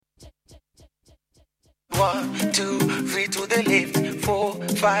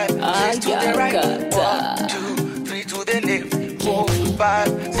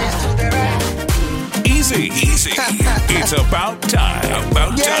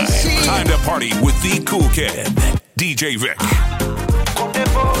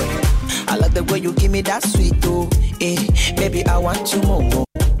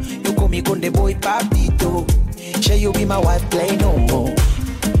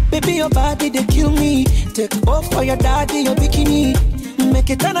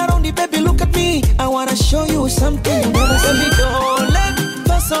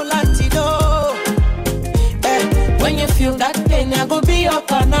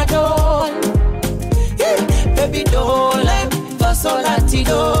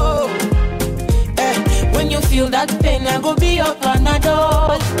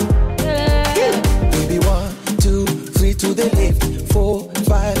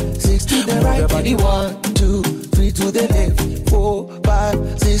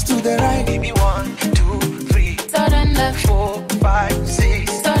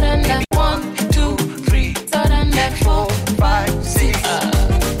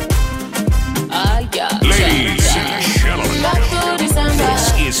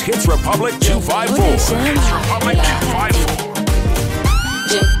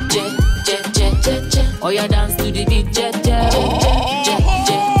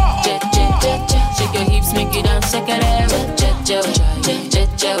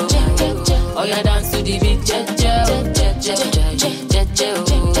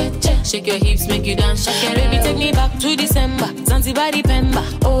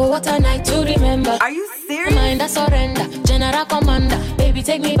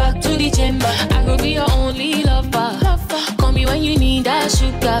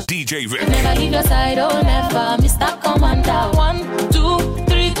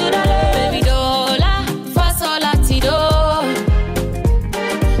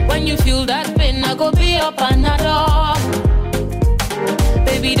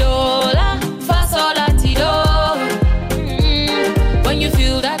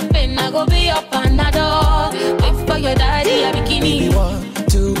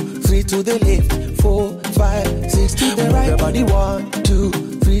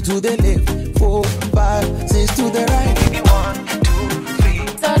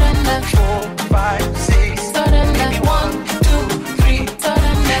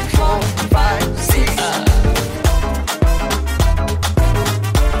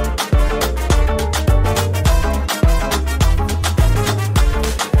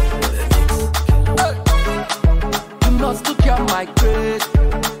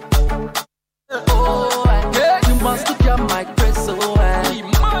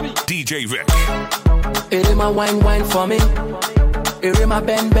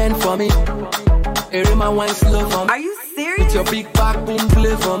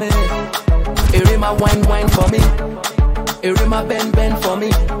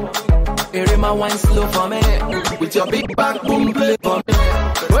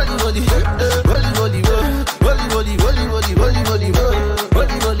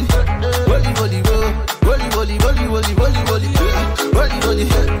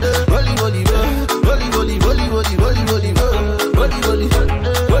body, body, body, body, body, body, body,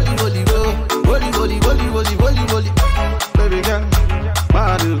 body, body, body, body. Baby girl,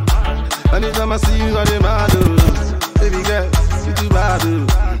 mad. Anytime I see you, I get mad. Baby girl, you too bad.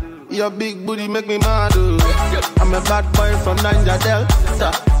 Your big booty make me mad. I'm a bad boy from Niger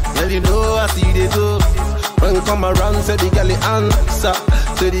Delta. Girl, you know I see they go. When you come around, say the girl it answer.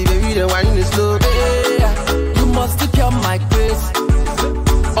 Say the baby, the wine is slow. Hey, you must secure my grace.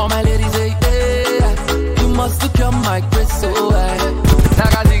 All my ladies say, hey, you must secure my grace. So you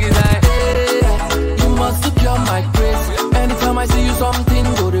must secure my grace. Anytime I see you, something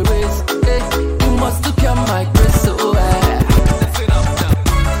go the race. Hey, you must secure my grace. So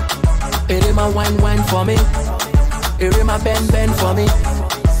it is my wine for me. It is my bend for me.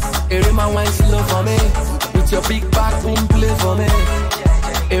 It is my wine slow for me. With your big back, boom, play for me.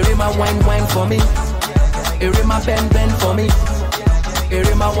 It is my wine for me. It is my bend for me. It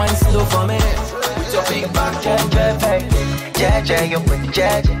is my wine slow for me. With your big back, Jaja, you with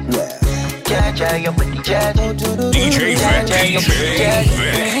Jaja. Jaja, you with Jaja. DJ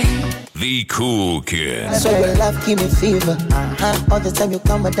Vic, the cool kid. So your love give me fever. All the time you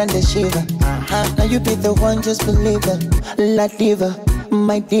come and the shiver. Now you be the one, just believe it. La diva,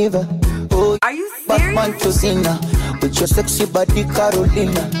 my diva. Oh, are you serious? Batman to Cena with your sexy body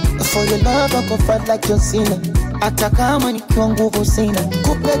Carolina. For your love I go fight like John Cena. Hata kama nikiwa nguvu sina,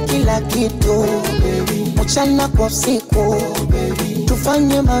 kupe kila kitu mchana kwa usiku,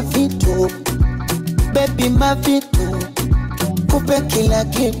 tufanye mavitu baby mavitu kupe kila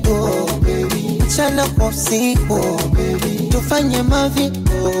kitu baby, mchana kwa usiku baby, tufanye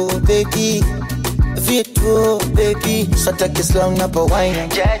mavitu baby, vitu baby, so take it slow number wine.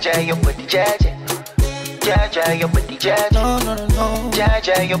 Jaja, your body jaja. Jaja, your body jaja. No, no, no, no.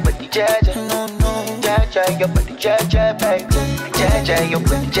 Jaja, your body jaja. No, no. Jaja, your body jaja, baby. Jaja, your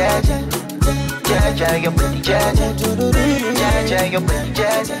body jaja. Jaja, your body jaja. Jaja, your body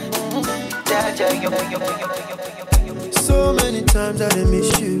jaja. Jaja, your body jaja. So many times I done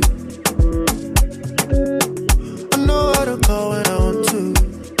miss you. I know how to call when I want to.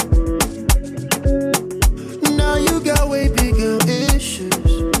 Now you got way bigger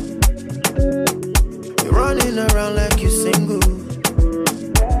issues. You're running around like you're single.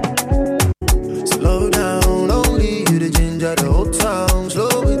 Slow down, only you the ginger the whole town.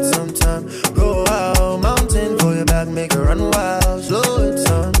 Slow it sometime, go out, mountain for your back, make her run wild. Slow it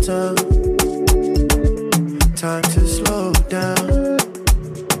sometime, time to slow down.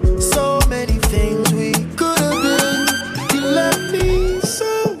 So many things we could have been. You left me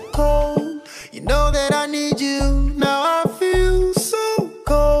so cold. You know that I need you, now I feel so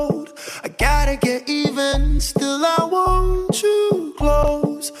cold. I gotta get even, still I want you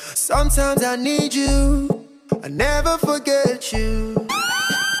close. Sometimes I need you, I never forget you.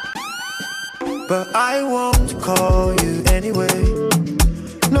 But I won't call you anyway.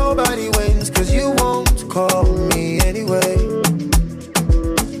 Nobody wins cause you won't call me anyway.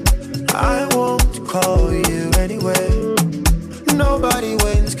 I won't call you anyway. Nobody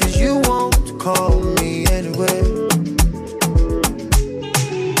wins cause you won't call me anyway.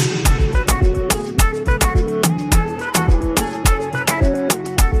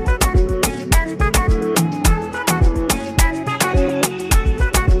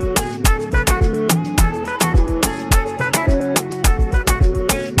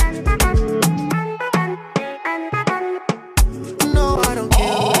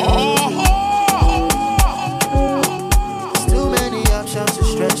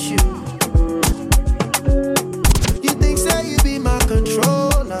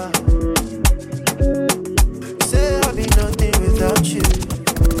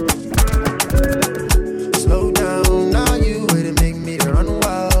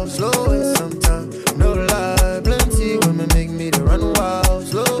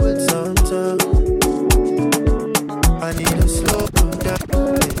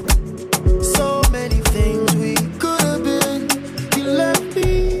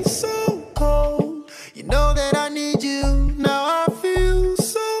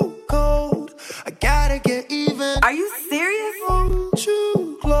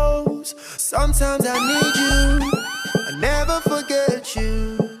 Sometimes I need you, I never forget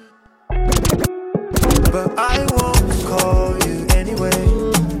you. But I won't call you anyway.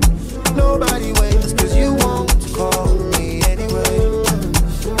 Nobody waits cause you won't call me anyway.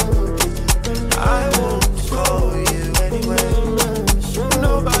 I won't call you anyway.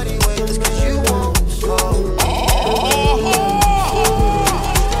 Nobody waits cause you won't call me anyway.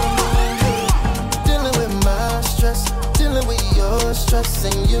 Dealing with my stress, dealing with your stress,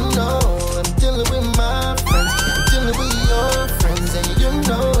 and you know I'm dealing with my friends, I'm dealing with your friends, and you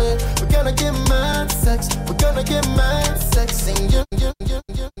know it. We're gonna get mad sex, we're gonna get mad sex, and you.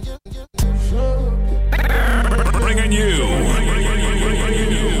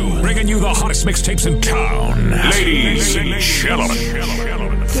 Bringing you the hottest mixtapes in town. Ladies and gentlemen,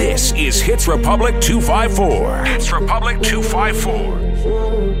 this is Hits Republic 254. Hits Republic 254.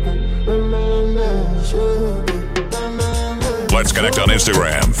 Let's connect on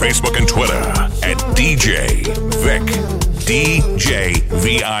Instagram, Facebook, and Twitter at DJ Vic. DJ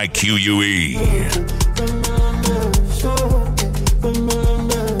VIQUE.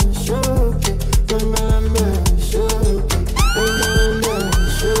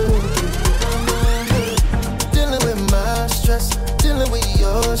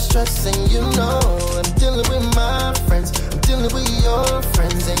 Stress, and you know I'm dealing with my friends, I'm dealing with your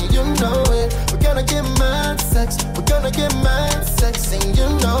friends, and you know it. We're gonna get mad sex, we're gonna get mad sex, and you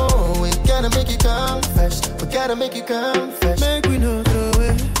know we gotta make you confess, we gotta make you confess. Make we no throw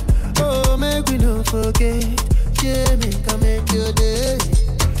it, oh make we no forget. Yeah, make your day,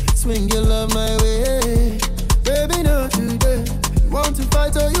 swing your love my way. Baby, not today. You want to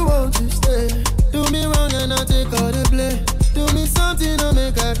fight or you want to stay? Do me wrong and I'll take all the blame. Do me something to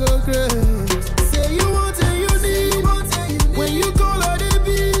make I go crazy. Say you want and you need. When you call her the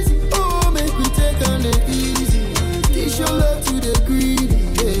busy. Oh, make me take on the easy. Kiss your love to the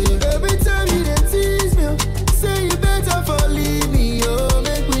greedy. Yeah. Every time you dey tease me, say you better for leave me. Oh,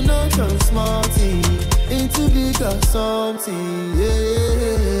 make me not turn smarty into bigger something.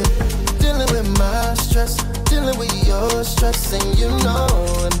 Yeah. Dealing with trust, and you know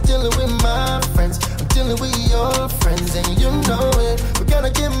I'm dealing with my friends. I'm dealing with your friends, and you know it. We're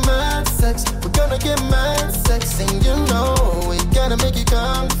gonna get mad sex. We're gonna get mad sex, and you know we gotta make you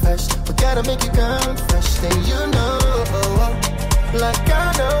come fresh. We gotta make you come fresh, and you know, like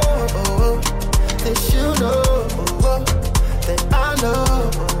I know that you know that I know.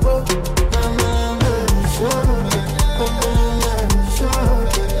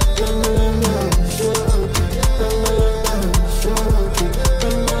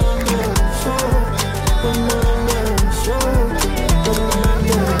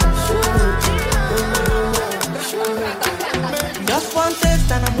 Just one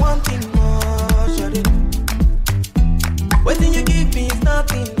taste and I'm wanting more, shawty. Waiting you give me is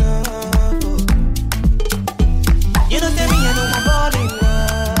not enough. Oh. You don't tell me I know my body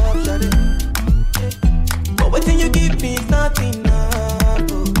love, shawty. But waiting you give me is not enough.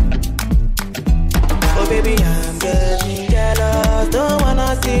 Oh baby, I'm getting jealous. Don't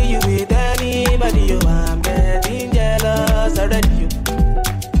wanna see you with anybody. Oh, I'm getting jealous already.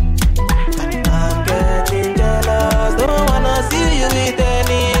 I'm getting jealous. Don't wanna see you with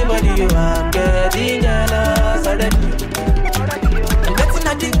anybody. Oh, I'm getting jealous already. I'm getting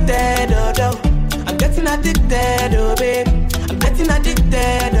addicted, oh, oh. I'm getting addicted, oh, babe. I'm getting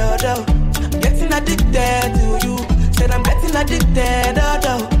addicted, oh, oh. I'm getting addicted to you. Said I'm getting addicted, oh,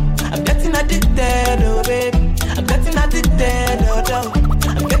 oh. I'm getting addicted, oh, babe. I'm getting addicted, oh, oh.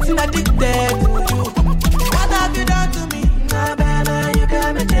 I'm getting addicted to you. What have you done to me? Nah, baby, you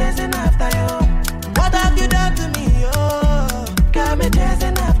got me chasing after you. What have you done to me, oh? Got me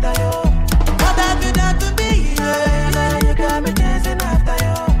chasing after you. What have you done to me, yeah? You got me chasing after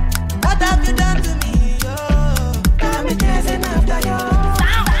you. What have you done to me, oh? Got me chasing after you.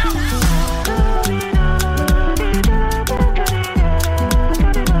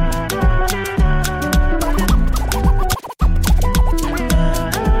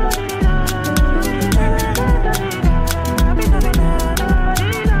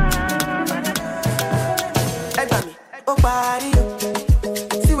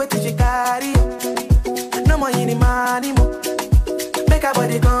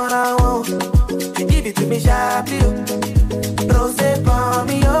 Sharply, rose for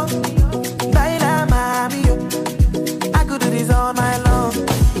me, oh, baila mami, oh. I could do this all night long.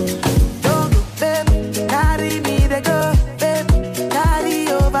 Don't go, babe, carry me, they go, babe, carry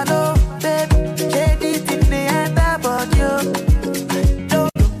over, no, babe, shade it in the end about you. Don't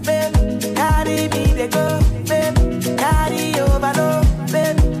go, babe, carry me, they go, babe, carry over, no,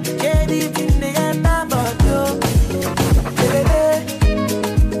 babe, shade it in the end about you.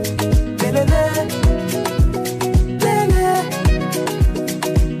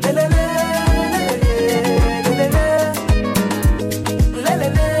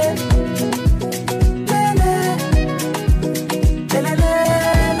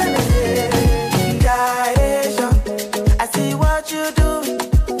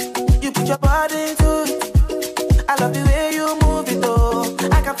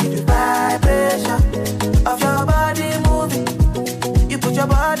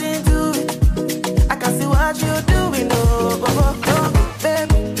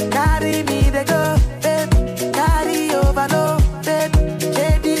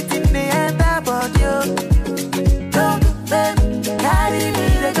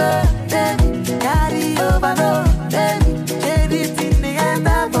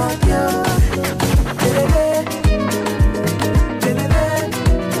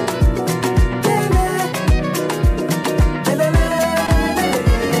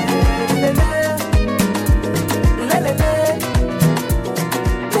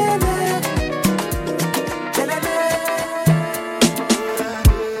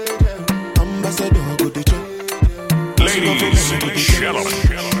 Ladies and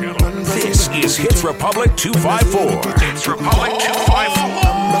gentlemen, this is Hits Republic 254. Hits Republic 254.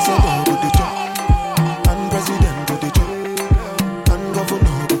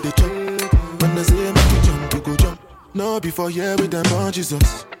 No, before here with them on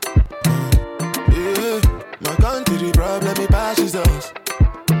Jesus. Yeah, my country problem, it passes us.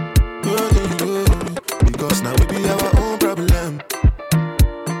 Because now we be our own problem.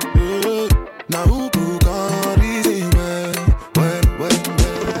 Yeah, now who can reason well.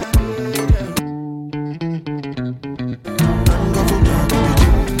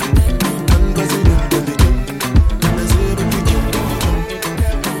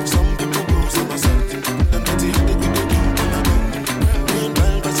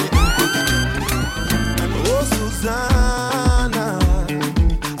 Susanna,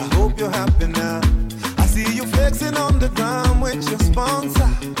 I hope you're happy now. I see you flexing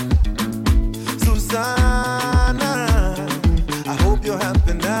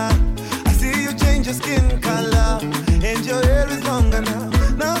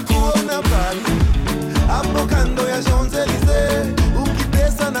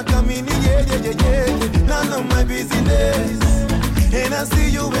None of my business. And I see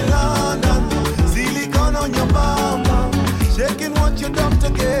you in London, silicone on your bum, shaking what your doctor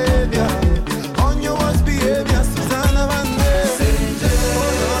gave ya. On your worst behavior, Susanna Vande.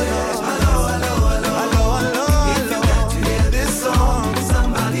 Hello, hello, hello, hello, hello. If you got to hear this song,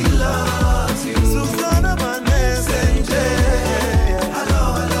 somebody loves you. Susanna Vande. Hello,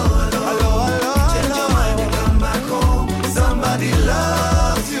 hello, hello, hello, hello. Change your mind and come back home. Somebody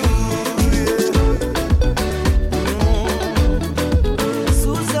loves you.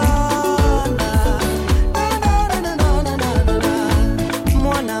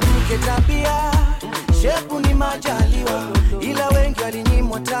 Tabia, shepu ni majaliwa, ila wengi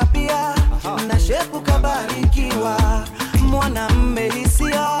walinyimwa tabia, na shepu kabarikiwa. Mwanamume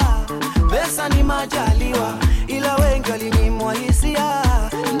hisia, pesa ni majaliwa, ila wengi walinyimwa hisia,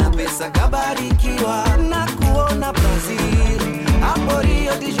 na pesa kabarikiwa. Na kuona Brazil, hapo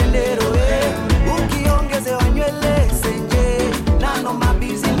Rio de Janeiro, ukiongezewa nywele senje, none of my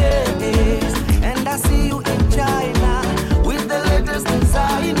business. And I see you in China, with the latest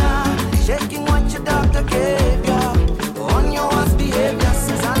designer, shaking what your doctor gave ya. On your worst behavior,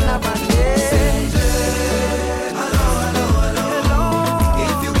 Susanna Vande. Hello, hello, hello, hello.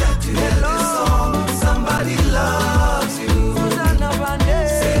 If you get to hear this song, somebody loves you. Susanna Vande.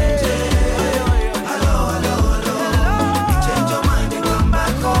 Hello, hello, hello, hello. Change your mind and come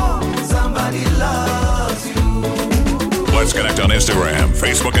back home. Somebody loves you. Let's connect on Instagram,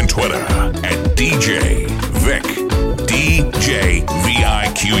 Facebook, and Twitter at DJ Vic. DJ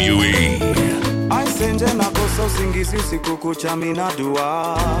VIQUE. Aisenje nakosa usingizi usiku kucha mina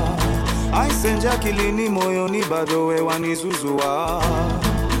dua. Aisenje akilini moyoni bado wewe wanizuzua.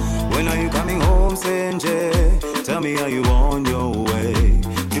 When are you coming home Senje? Tell me are you on your way?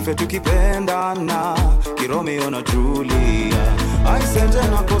 Kife tukipendana Kiromeo na Julia. Aisenje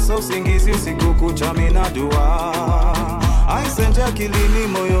nakosa usingizi usiku kucha mina dua. Aisenje akilini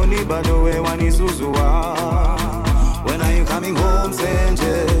moyoni bado wewe wanizuzua. When are you coming home,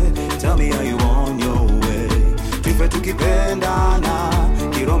 Senje? Tell me are you on your way? Tufe tukipendana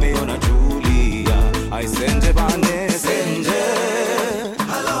Kiromeo na Julia. I Senje Bane Senje.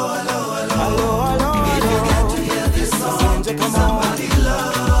 Hello, hello, hello, hello, hello. If you get to hear this song, Senje, come somebody on.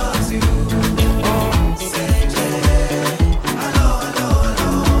 Loves you. Senje. Hello, hello,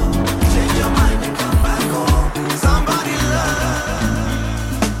 hello. Change your mind and come back home. Somebody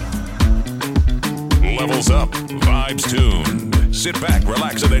loves. Levels up, vibes tuned. Sit back,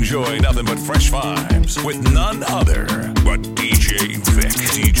 relax, and enjoy nothing but fresh vibes with none other but DJ Vic.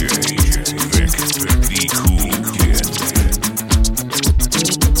 DJ Vic, the cool kid.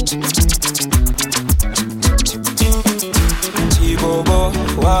 Chibobo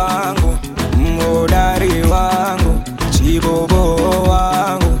wangu, mhodari wangu. Chibobo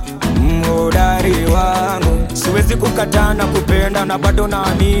wangu, mhodari wangu. Siwezi kukatana kupenda na bado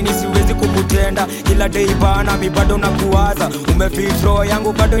naamini siwezi kukutenda. Kila day bana mi bado nakuwaza. Umefit roho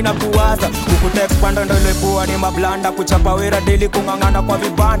yangu bado inakuwaza. Kukutext panda ndo ilepoa ni mablanda. Kuchapa wera daily kungangana kwa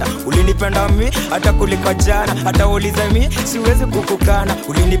vibanda. Ulinipenda mi hata kuliko jana. Hata uliza mi siwezi kukukana.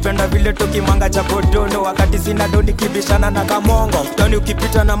 Ulinipenda vile tukimanga cha podondo. Wakati sina doni kibishana na kamongo. Toni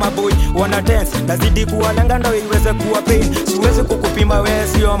ukipita na maboy wana dance. Nazidi kuwalenga ndo iweze kuwa pain. Siwezi kukupima wewe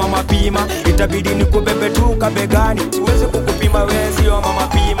sio mama pima. Itabidi nikubebe tu kabegani. Siwezi kukupima wewe sio mama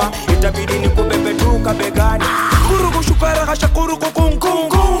pima. Itabidi nikubebe tu kabegani. Kurugu shukara kasha kurugu kung.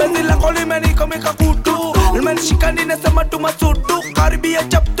 Benzi la koli meni kamika kutu. Ilmeni shikani nesema tumasutu. Karibia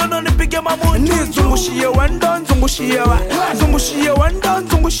chaptono nipige mamutu. Nizungushie wendo, nzungushie wa. Nzungushie wendo,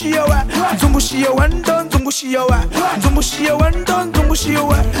 nzungushie wa. Nzungushie wendo, nzungushie wa. Nzungushie wendo, nzungushie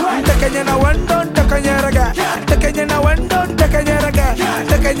wa. Ntakanye na wendo, ntakanye raga. Ntakanye na wendo, ntakanye raga.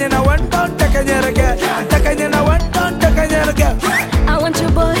 Ntakanye na wendo, ntakanye raga. Ntakanye na wendo, ntakanye raga. I want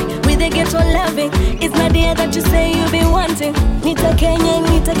your boy with a ghetto loving. It's not the that you say you be wanting. Nita Kenya,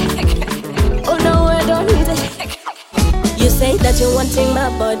 Nita. Oh no, I don't need it. You say that you're wanting my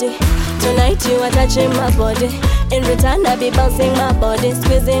body. Tonight you are touching my body. In return I be bouncing my body,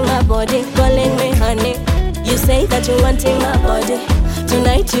 squeezing my body, calling me honey. You say that you're wanting my body.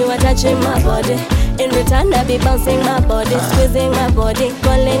 Tonight you are touching my body. In return I be bouncing my body, squeezing my body,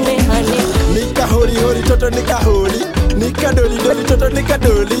 calling me honey. Nika hori hori toto nika hori. Nika doli doli toto nika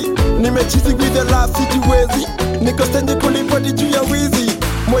doli. Nimechizi with the last sijiwezi. Niko stenje kulipoti juu ya wizi.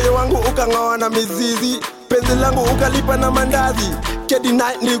 Moyo wangu ukangawa na mizizi. Penzi langu ukalipa na mandazi. Kedi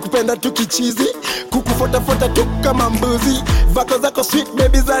night ni kupenda tukichizi. Kukufuata fuata tu kama mbuzi. Vako zako sweet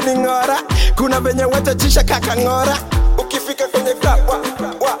baby za ningora. Kuna venye watachisha kaka ngora. Ukifika kwenye club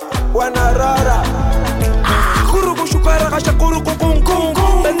wanarora. Kurugu shukara kasha kurugu kung.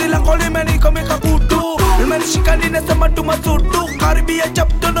 Benzi la koli meni nikameka kutu. Nimenishika ninasema tumasudu. Karibia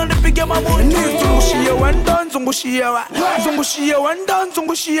chapto na nipige mamutu. Zungushie wendo, zungushie wa. Zungushie wendo,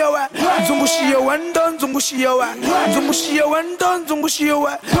 zungushie wa. Zungushie wendo, zungushie wa. Zungushie wendo, zungushie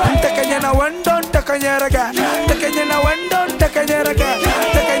wa. Ntakanya na wendo, ntakanya raga. Ntakanya na wendo, ntakanya raga.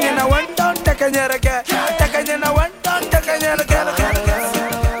 Ntakanya na wendo, ntakanya raga. Ntakanya na wendo, ntakanya raga.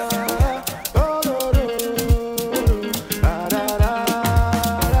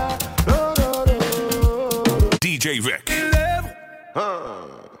 DJ Vic.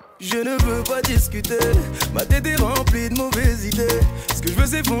 Je ne veux pas discuter, ma tête est remplie de mauvaises idées. Ce que je veux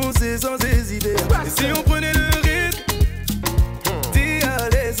c'est foncer sans hésiter. Et si on prenait le rythme, d'y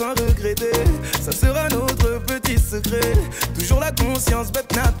aller sans regretter, ça sera notre petit secret. Toujours la conscience, but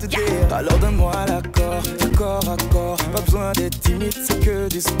not today. Alors donne-moi l'accord, du corps à corps. Pas besoin d'être timide, c'est que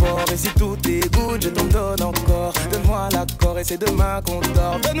du sport. Et si tout est good, je t'en donne encore. Donne-moi l'accord et c'est demain qu'on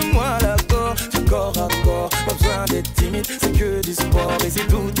dort. Donne-moi l'accord, du corps à corps. Pas besoin d'être timide, c'est que du sport. Et si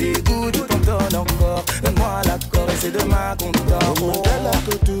tout est good, je t'en donne encore. Donne-moi l'accord et c'est demain qu'on dort. Oh, girl, I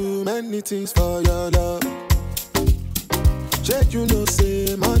could do many things for your love. Check, you know,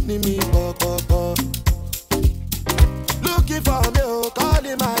 say money me pop. Looking for me, oh,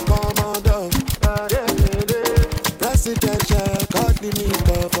 calling my commander. Presidential, calling me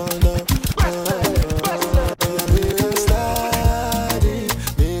governor. Make a study,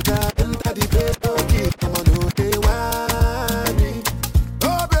 make a enter the paper, keep on know they want me.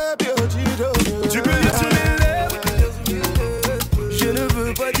 Oh baby, oh Gido, tu peux lire sur mes lèvres. Je ne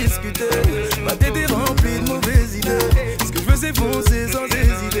veux pas discuter, ma tête est remplie de mauvaises idées. Ce que je veux c'est foncer sans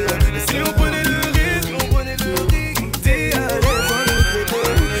hésiter. Et si on prenait le rythme, t'y aller sans regretter,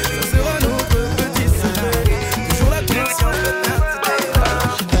 ça sera notre petit secret. Toujours la conscience.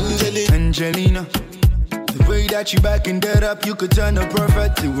 Angelina, the way that you backing that up, you could turn a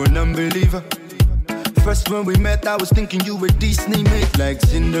prophet to an unbeliever. First when we met, I was thinking you were Disney made like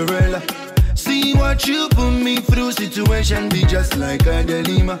Cinderella. See what you put me through, situation be just like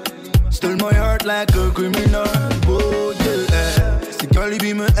Adelima. Stole my heart like a criminal, oh yeah. The girl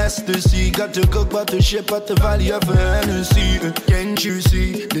be my ecstasy, got to cook but to ship out the valley of Hennessy. Can't you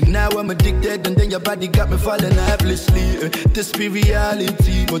see, that now I'm addicted and then your body got me falling helplessly. This be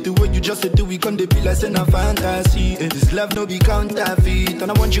reality, but the way you just do it come to be like in a fantasy. This love no be counterfeit,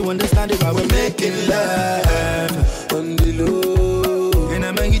 and I want you to understand it while we're making love. On the low, and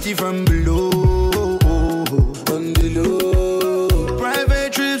I'm gonna get it from below. On the low,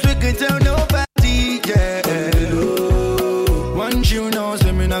 private trips we can tell nobody, yeah. On the low, once you know,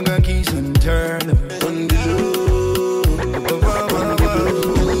 say me not gonna kiss and turn. On the low,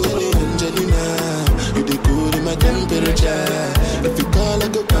 Angelina, you the good in my temperature. If you call, I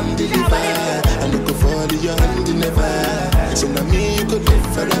go come deliver. I look for your hand never. So now me you could live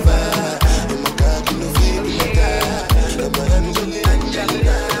forever. I'm a cocky no feel like that. I'm a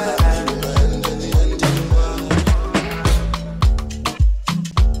Angelina.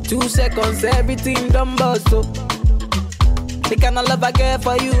 2 seconds, everything done bust, oh. The kind of love I get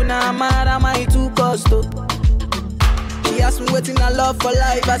for you, now I'm mad, am I too cost, oh. She asked me waiting I love for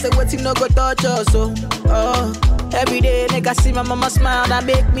life, I said waiting no go touch us, oh. Every day, nigga see my mama smile, that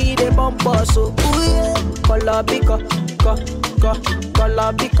make me the bump us, oh. Ooh, yeah. Color pico,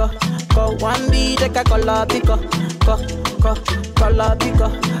 color pico, go one be take a color pico, color pico,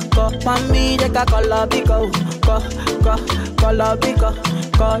 go one be take a color pico, color pico.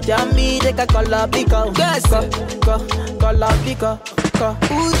 Jammy, they can call up pico. Yes, call up pico.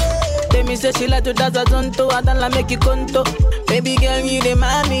 They me say she like to dance a zonto, I don't like make you conto. Baby girl, you the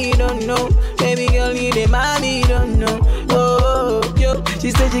mommy, you don't know. Baby girl, you the mommy, you don't know. Oh, yo, she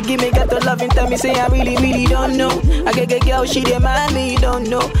said she give me got to love and tell me say I really don't know. I get girl, she the mommy, you don't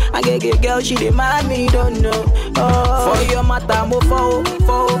know. I get girl, she the mommy, you don't know. Oh, for your mata, mo fo,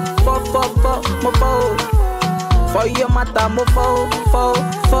 mo fo. For your mata, mo fo,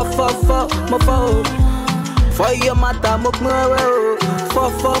 mo fo. For your mata, mo fo.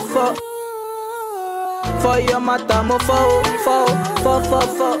 For your mata, mo fo,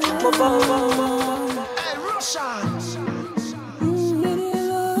 mo fo. Hey, Russian.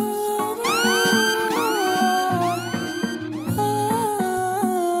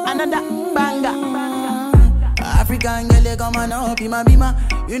 Another banger. African girl, they come and up in my bima.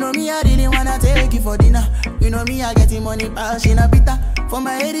 You know me, I really wanna take you for dinner. You know me, I getting money, pass in a pita. For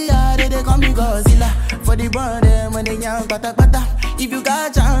my area, they call me Godzilla. For the brand, when they young, pata. If you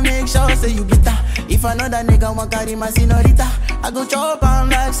got chance, make sure say you bitter. If another nigga want carry my senorita, I go chop on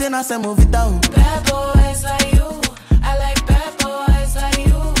like say na se movita. Bad boys like you, I like bad boys like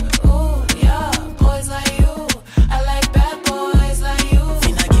you. Ooh, yeah, boys like you, I like bad boys like you.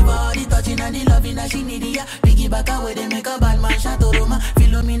 Finna give all the touching and Nidia. Biggie back away, they make a bad man shot Roma.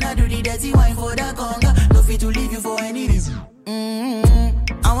 Philomena do the dirty wine for the conga. No fit to leave you for any reason.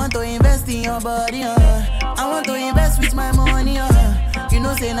 I want to invest in your body, I want to invest with my money, You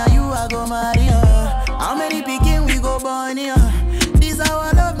know say now you I go marry, How many picking we go born, This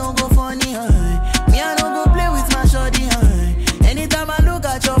our love no go funny, Me I no go play with my shorty, Anytime I look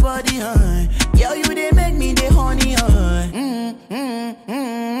at your body, Girl you they make me the honey,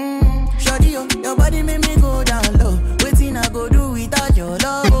 Shorty, your body make me go down low. Waiting I go do without your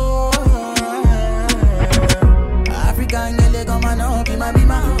love, African girl, come on up, be my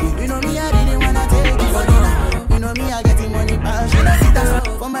bima. You know me, I really wanna take you for dinner. You know me, I getting money, passion, I sit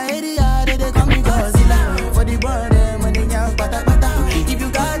down. For my area, they call me Godzilla. For the world, when they young, pata pata. If you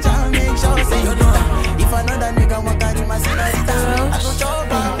got time, make sure say you do that. If another nigga want to carry my senorita, I go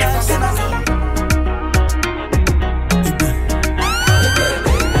chop on that senorita.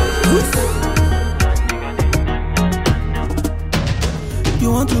 You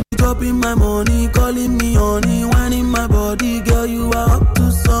want to drop in my money, calling me honey, whining my body, girl, you are up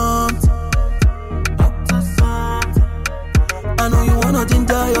to something. I know you wanna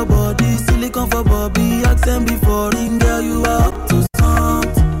ginger your body, silicone for Bobby, accent before ring, girl, you are up to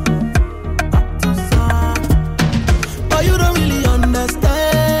something. But you don't really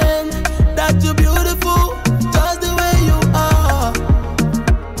understand that you're beautiful, just the way you are.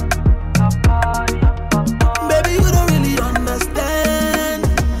 Baby, you don't really understand.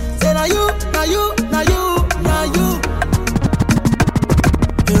 Say now you.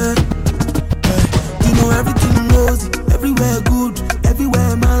 Yeah. You know everything rosy, everywhere good,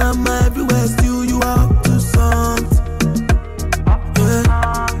 everywhere malama, everywhere still you are up to something.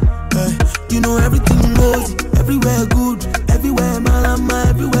 Yeah. You know everything rosy, everywhere good, everywhere malama,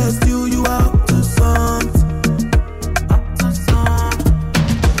 everywhere still you are up to something.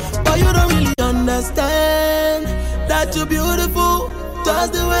 But you don't really understand that you're beautiful,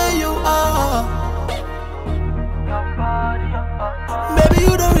 just the way you are. Baby,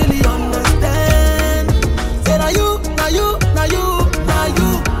 you don't really understand. Say now you.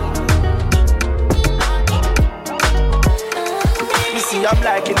 You see, I'm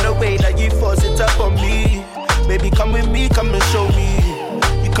liking the way that you force it up on me. Baby, come with me, come and show me.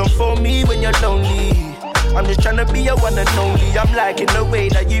 You come for me when you're lonely. I'm just tryna be your one and only. I'm liking the way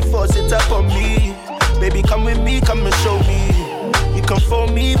that you force it up on me. Baby, come with me, come and show me. You come for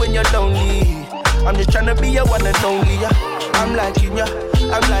me when you're lonely. I'm just tryna be your one and only. I'm liking ya,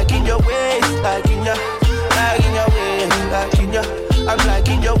 I'm liking your ways, liking ya, liking your ways, liking ya. I'm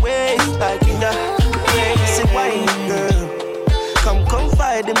liking your ways, liking ya. Say why, girl? Come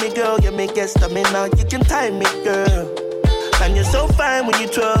confide in me, girl. You make your stamina, you can time me, girl. And you're so fine when you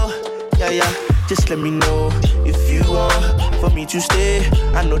twirl, yeah. Just let me know if you want for me to stay.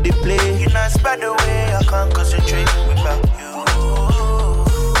 I know they play. You're not by the way, I can't concentrate without you.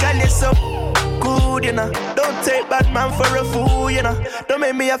 Girl, you're so good, you know. Don't take bad man for a fool, you know. Don't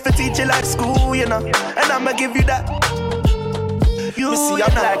make me have to teach you like school, you know. And I'ma give you that. You see,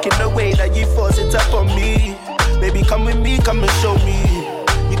 I'm liking the way that you force it up on me. Baby, come with me, come and show me.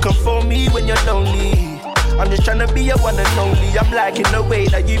 You come for me when you're lonely. I'm just tryna be your one and only. I'm liking the way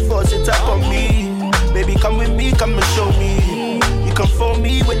that you force it up on me. Baby, come with me, come and show me. You come for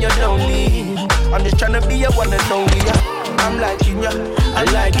me when you're lonely. I'm just tryna be your one and only. I'm liking ya, I'm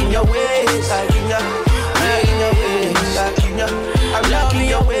liking your ways, liking ya, liking your ways, liking ya. I'm liking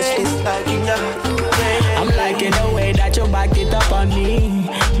your ways, liking ya. I'm liking the way that you back it up on me.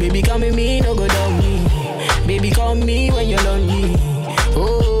 Baby, come with me, no go down me. Baby, call me when you're lonely.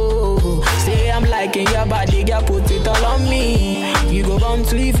 Oh, say I'm liking your body, girl, put it all on me. You go bound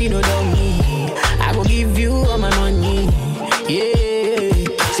to if you know down me. I go give you all my money. Yeah,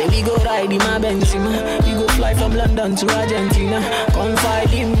 say we go ride in my Benzema. We go fly from London to Argentina.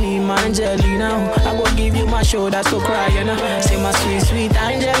 Confide in me, my Angelina. I go give you my shoulder, so cry, you know. Say my sweet, sweet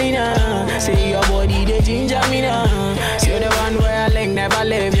Angelina. Say your body, they ginger me now. Say the one where I like never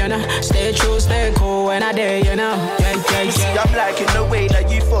leave, you know. Stay true, stay cool when I dare, you know. Yeah. See, I'm liking the way that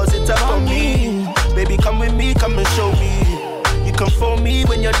you force it up on me. Baby, come with me, come and show me. You come for me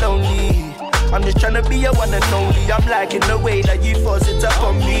when you're lonely. I'm just tryna be your one and only. I'm liking the way that you force it up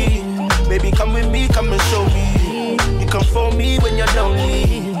on me. Baby, come with me, come and show me. You come for me when you're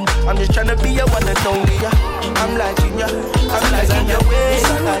lonely. I'm just tryna be your one and only. I'm liking ya, I'm liking your ways,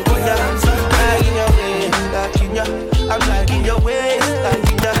 liking ya, liking your ways, liking ya. I'm liking your ways,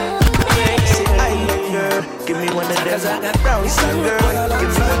 liking ya. Say I love girl, give me one of them brown skin girl,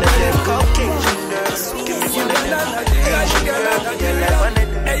 give me one of them Caucasian girls, give me one of them Asian girls,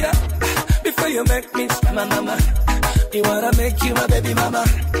 Hey, before you make me my mama, you wanna make you my baby mama.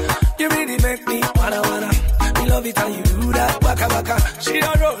 You really make make me wanna. Me love it how you do that, waka waka. She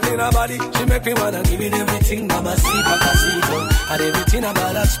a roll in her body, she make me wanna give it everything. Mama see, papa see, and everything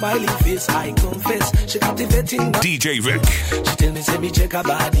about that smiling face, I confess. She captivating. DJ Vic. She tell me, say me check her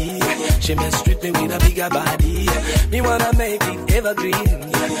body. She mess with me with a bigger body. Me wanna make it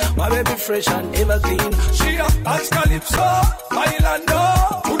evergreen. My baby fresh and evergreen. She a dance calypso,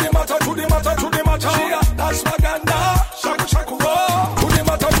 bailando. To the matter, to the matter, to the matter. She a dance maganda, shaku shaku roll. To the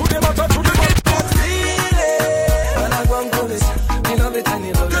matter, to the matter, to the matter. Me love it and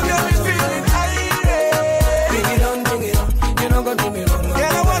you love it. You got me feeling high. Bring it on, bring it on. You know gonna do me wrong.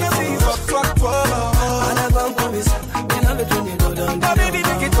 Yeah, I wanna see you rock, rock, rock. And I gon' promise. Me love it when you go down. Now baby,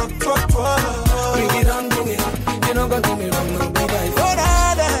 make it rock, rock, rock. Bring it on, bring it on. You know gonna do me wrong. No, be right. Oh,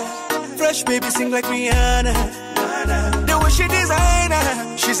 nada. Fresh baby sing like Rihanna. The way she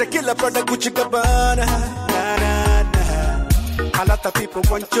designer. She's a killer product, Gucci Gabbana. A lot of people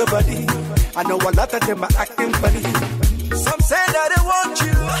want your body. I know a lot of them are acting funny. Some say that they want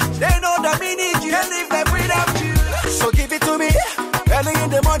you. They know that me need you. Can't live life without you. So give it to me. Early in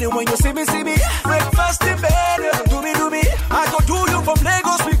the morning when you see me. Breakfast in bed. Do me. I go do you from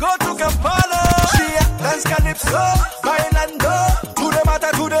Lagos. We go to Kampala. She dance calypso, bailando. To the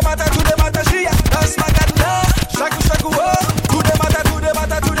matter. She dance maganda. Shaku shaku oh. To the matter. Give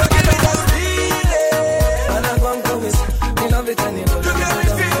me that feeling. And I gon' promise. Me love it and you love it. You got me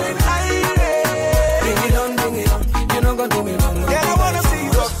feeling high. Bring it on. You know gonna do me wrong. Yeah, I wanna see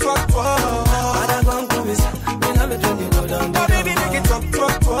you rock. And I gon' promise. Me love it when you go down. Now baby, make it rock.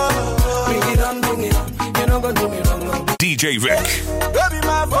 Bring it on. You know gonna do me wrong. DJ Vic. Go be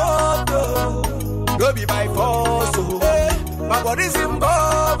my photo. Go be my photo. My body's in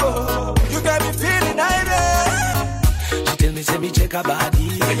bobo. You got me feeling high. She tell me, say me check her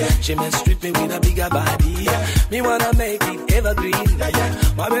body. She mess with me with a bigger body. Me wanna make it evergreen.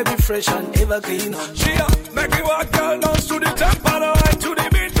 My baby fresh and evergreen. She make it walk girl dance to the tempo and to the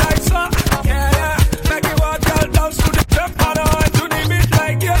beat like so. Yeah. Make it walk girl dance to the tempo and to the beat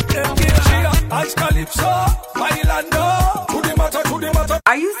like yeah. She dance calypso, bailando. To the matter.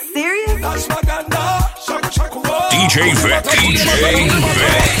 Are you serious? Dance maganda, shaku shaku roll. DJ Vic.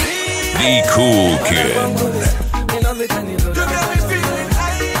 The Cool Kid. Me love it and you love it. You got me feeling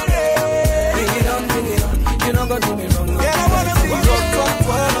high. Bring it on. You know gonna do me wrong. Yeah, I wanna see you rock.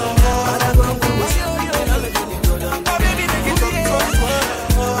 And I gon' promise. Me love it when you go down. Now baby, make it rock.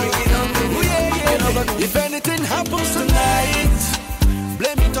 Bring it on. You know gonna do me. If anything happens tonight,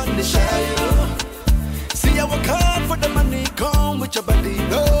 blame it on the shadow. See I work hard for the money, come with your body,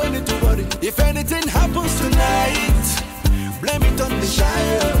 no need to worry. If anything happens tonight, blame it on the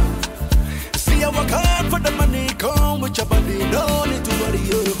shadow. See I work hard for the money, come with your body, no need to worry.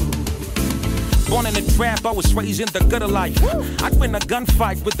 Born in the trap, I was raised in the gutter life. I'd win a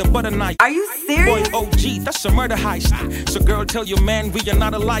gunfight with the butter knife. Are you serious? Boy, OG, that's a murder heist. So girl, tell your man we are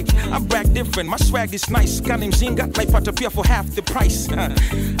not alike. I brag different, my swag is nice. Got him zinga, like Patapia for half the price.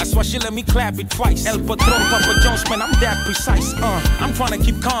 That's why she let me clap it twice. El Patron, Papa Jones, man, I'm that precise. I'm trying to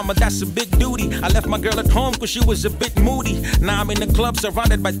keep calm, but that's a big duty. I left my girl at home cause she was a bit moody. Now I'm in the club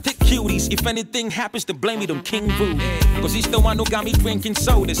surrounded by thick cuties. If anything happens, then blame it on King Vu. Cause he's the one who got me drinking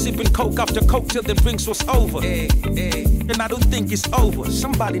soda, sipping coke after coke till the drinks was over. And I don't think it's over.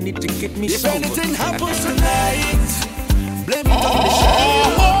 Somebody need to get me sober. If anything happens tonight, blame it on the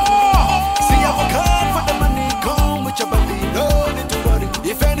shadow. See I work hard for the money, come with your body, no need to worry.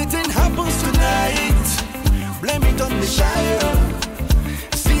 If anything happens tonight, blame it on the shadow.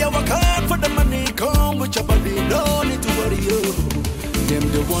 See I work hard for the money, come with your body, no need to worry. Them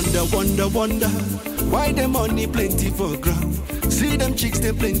they wonder, why the money plenty for ground. See them chicks,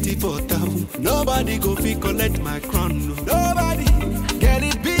 they plenty for town. Nobody go fi collect my crown. No. Nobody. Can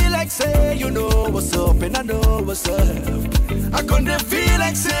it be like say you know what's up and I know what's up. I couldn't feel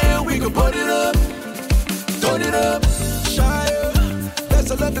like say we go put it up, turn it up, shy. There's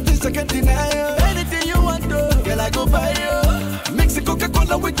a lot of things I can't deny. Anything you want, girl I go buy you. Mix the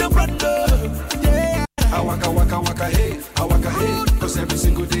Coca-Cola with the Brando. Yeah. I waka hey, cause every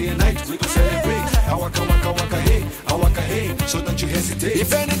single day and night we go celebrate. I waka hey, so don't you hesitate.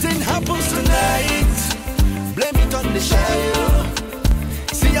 If anything happens tonight, blame it on the shadow.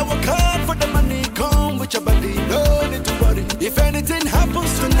 See I work hard for the money, come with your body, no need to worry. If anything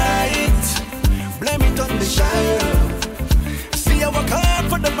happens tonight, blame it on the shadow. See I work hard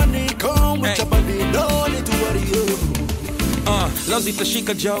for the money, come with your body, no need to worry. Lozi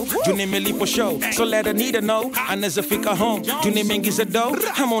tashika Joe, juni melipo show. So let Anita know, anaweza fika home. Juni mengiza dough,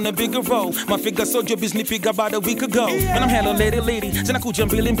 I'm on a bigger road. My figure sold your business big about a week ago. Man, I'm hella lady. Zinakuja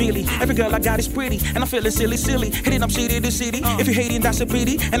Billy. Every girl I got is pretty, and I'm feeling silly. Hitting up city to city. If you hating, that's a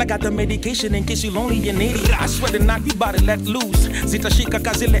pity. And I got the medication in case you lonely and needy. I swear to not be about to let loose. Zitashika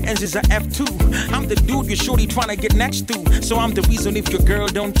kazile ends a F2. I'm the dude your shorty tryna get next to. So I'm the reason if your girl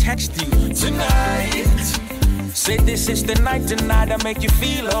don't text you. Tonight, say this is the night tonight I make you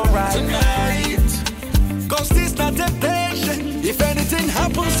feel alright. Tonight, cause this not temptation. If anything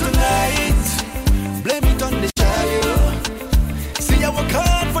happens tonight, blame it on the child. See I work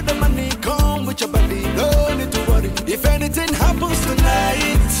hard for the money, come with your body, don't need to worry. If anything happens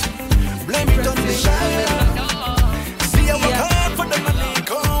tonight, blame it on the child. See I work hard for the money,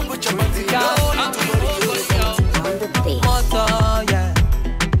 come with your body, don't need to worry. Motor, yeah.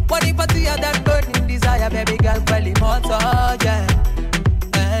 What if I see that burning desire, baby girl, belly motor, yeah.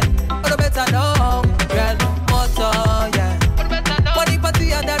 What better know, girl, motor, yeah. What if I see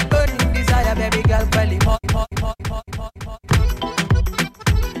that burning desire, baby girl, belly motor.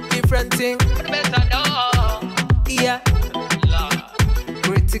 Different thing, what better know, yeah.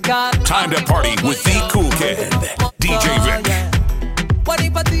 Critical. Time to party with the cool kid, DJ Vic. Yeah. What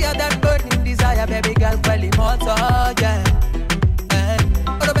if I see that burning desire, baby girl, belly motor, yeah.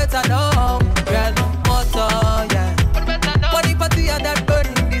 What better know, girl, motor, yeah. What if I see that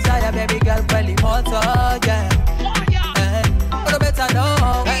burning desire, baby girl, belly motor, yeah. What better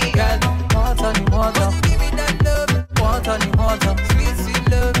know, girl, motor. Give me that love, motor. Sweet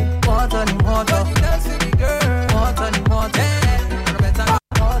love, motor. Dance with me, girl, motor. What better know,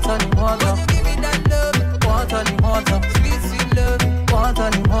 motor. Give me that love, motor. Sweet love,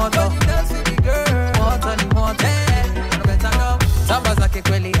 motor. Dance with me, girl, motor. Samba zake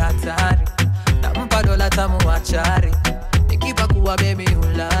kweli hatari, nampa dola tamu achari, nikipa kuwa baby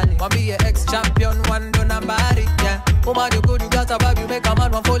ulali, mwambie ex-champion wando nambari, yeah. Woman you good, you got a vibe, you make a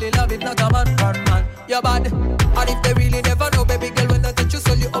man want fall in love, it's not a man, run man, you're bad. And if they really never know, baby girl, when they touch you,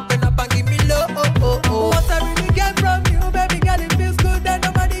 so you open up and give me love, What I really get from you, baby girl, it feels good and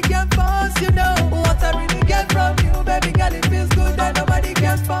nobody can force, you know. What I really get from you, baby girl, it feels good and nobody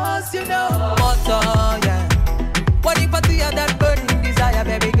can force, you know. Motor, yeah. What if I see that burning desire,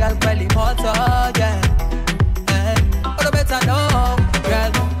 baby girl, belly motor, yeah. What better know,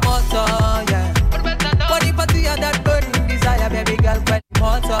 girl, motor, yeah. What if I see that burning desire, baby girl, belly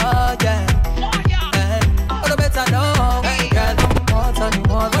motor, yeah. What better know, girl,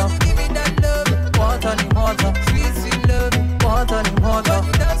 motor. Give me that love, motor. Sweet love, motor.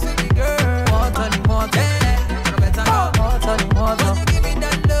 Dance with me, girl, motor. What better know, motor. Give me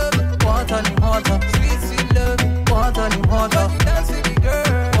that love, motor. Sweet love. Dance with me, girl.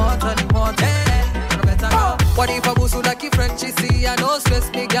 What if I busu like a French, see I no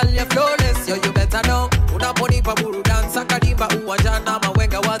stress me, girl, you flawless. Yo, you better know. Una poni pa buru dance, akadimba uwajana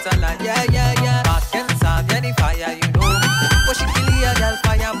mawenga watala. Yeah. Back and south, any fire, you know. Washikilia, girl,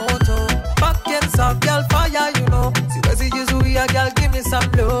 fire moto. Back and south, girl, fire, you know. Siwezi jizuia, girl, give me some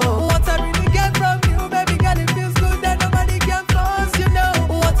blow. What I really get from you, baby girl, it feels good and nobody can force, you know.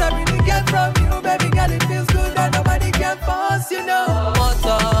 What I really get from you, baby girl, it feels good and nobody can force, you know.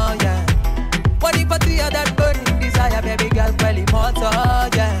 Motor, yeah. What if I see that burning desire, baby girl, belly motor,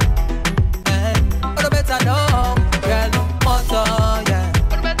 yeah. What better know, girl, motor, yeah.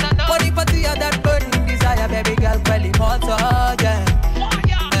 What if I see that burning desire, baby girl, belly motor, yeah.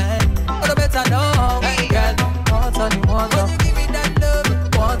 What better know, girl, motor. Give me that love,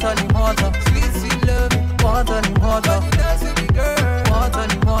 motor. Sweet love, motor. Dance with me, girl, motor.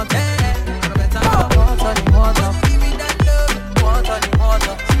 What better know, motor. Give me that love,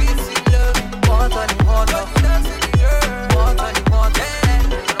 motor. Sweet love, motor. Dance with me, girl, motor. What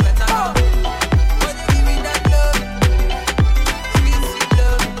better know. Give me that love, sweet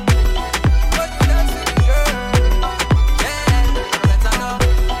love, dance with me, girl, what better know.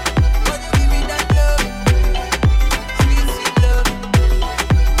 Give me that love, sweet love,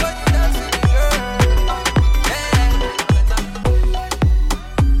 dance with me, girl,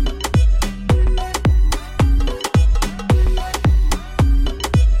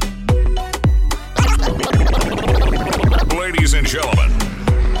 Ladies and gentlemen,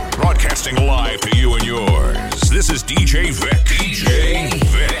 broadcasting live to you and yours, this is DJ Vic. DJ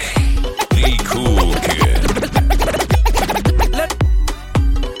Vic, the cool kid.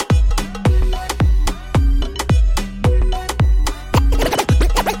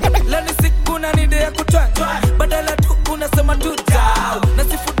 Lani siku na nide ya kutwang, badala tu unasema tu down.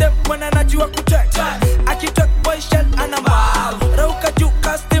 Nasifu dem mwana najua kutwang, akitwang boy shell anambao. Rauka juu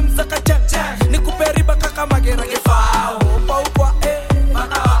custom za kachang, nikuperiba kaka magera gefao. Upa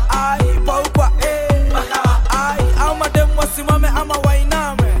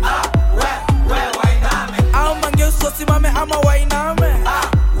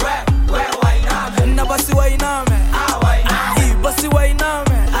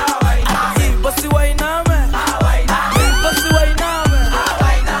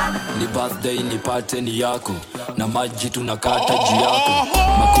nipate ni yako na maji tunakata juu yako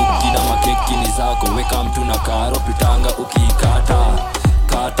makuki na makeki ni zako weka mtu na karo pitanga ukikata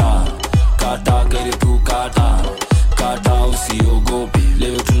kata kata kere tu kata kata usiogope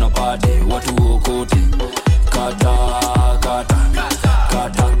leo tunapate watu okote kata kata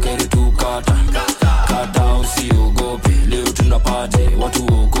kata kere tu kata kata usiogope leo tunapate watu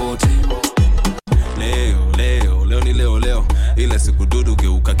okote leo ni leo ile siku dudu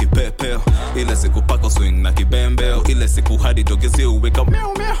geuka kipepeo ile siku pako swing na kibembeo ile siku hadi togezi uweka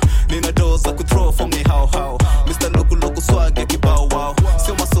meow meow nina doza kuthrow from me how Mr. Loku swag ya kibao wow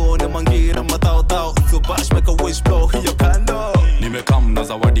sio masone mangira madao so bash make a wish blow hiyo kando nimekam na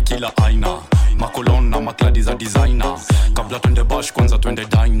zawadi kila aina makolon na makladi za designer kabla twende bash kwanza twende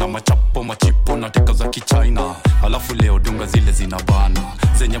dina machapo machipo na teka za kichina alafu leo dunga zile zinabana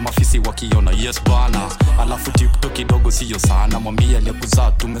zenye mafisi wakiona yes bana alafu TikTok kidogo sio sana mwambie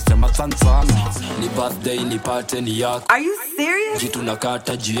aliyekuzaa tumesema sana ni birthday nipate ni yako Are you serious? jitu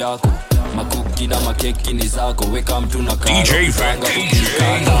nakata juu yako makuki na makeki ni zako weka mtu na karo DJ Vic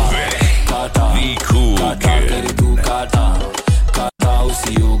kata Be cool kata kere tu kata kata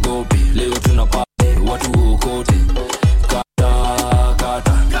usiogope leo tunapate watu okote kata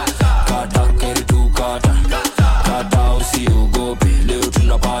kata kata kere tu kata kata usiogope leo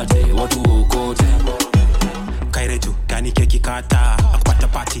tunapate watu okote kairetu gani keki kata akupata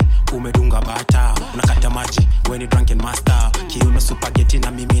party umedunga bata unakata maji when you drunken master kiuno spaghetti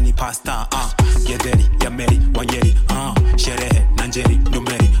na mimi ni pasta getheri ya meri wanyeri sherehe na njeri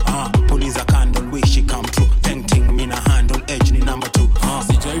ndumeri puliza candle wish come true painting mina handle edge ni number 2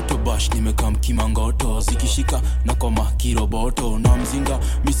 sijaito bash nimekam kimangoto zikishika na koma kiroboto na mzinga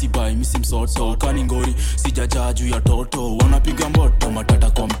misibai misimsoto kaningori sijaja juu ya toto wanapiga mboto matata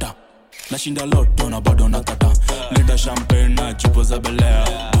kwa mta nashinda loto na bado nakata leta champagne na chupo za belea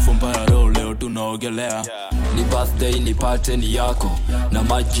bufompara leo tunaogelea ni birthday nipate ni yako na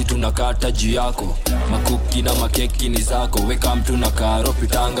maji tunakata juu yako makuki na makeki ni zako weka mtu na karo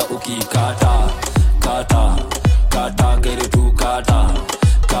pitanga ukikata kata kata kere tu kata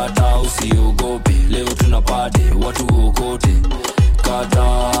kata usiogope leo tunapate watu okote kata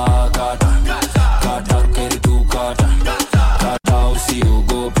kata kata kere tu kata kata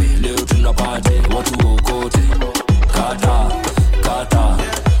usiogope leo tunapate watu okote kata kata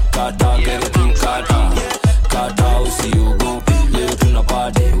kata kere tu kata kata usiogope leo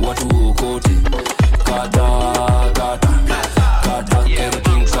tunapate watu okote kata kata kata kere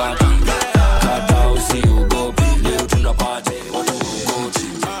tu kata kata usiogope leo tunapate watu okote.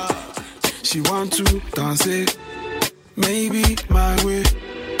 She want to dance it, maybe my way,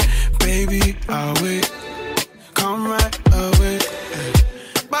 baby I'll wait, come right away.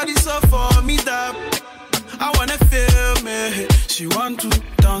 Body so for me that I wanna feel me. She want to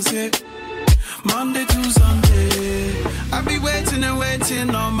dance it, Monday to Sunday. I be waiting and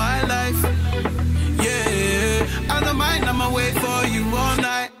waiting all my life. Yeah, I don't mind, I'ma wait for you all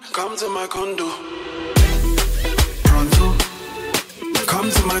night. Come to my condo, pronto. Come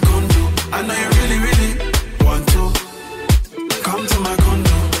to my condo. I know you really, really want to. Come to my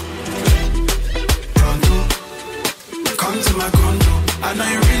condo, pronto. Come to my condo. I know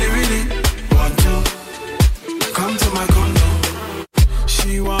you really, really want to. Come to my condo.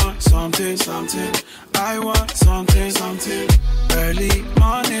 She want something, something. I want something, something. Early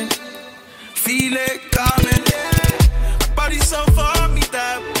morning, feel it coming. Body so for me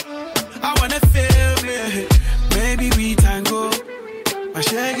that I wanna feel me. Maybe we tango. My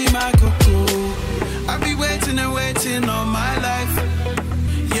shaggy, my cuckoo. I be waiting and waiting all my life.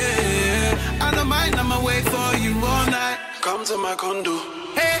 Yeah, I don't mind, I'ma wait for you all night. Come to my condo.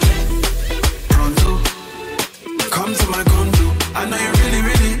 Hey, pronto. Come to my condo. I know you really,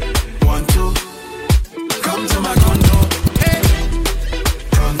 really want to. Come to my condo. Hey,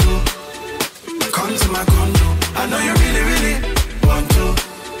 pronto. Come to my condo. I know you really, really want to.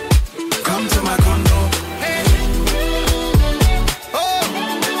 Come to my condo. Hey. Oh.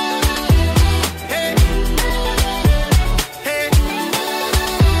 Hey. Hey.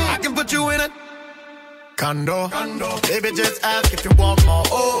 I can put you in a condo. Baby, just ask if you want more.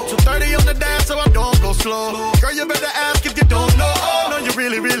 Oh, 230 on the dash, so I don't go slow. Girl, you better ask if you don't know. Oh, no, you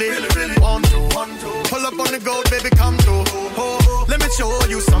really, really, really want to. Pull up on the gold, baby, come through. Oh, let me show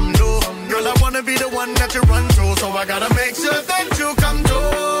you some new. Girl, I wanna be the one that you run to, so I gotta make sure that you come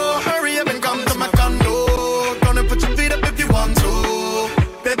through. Hurry up and come to my condo. Gonna put your feet up if you want to.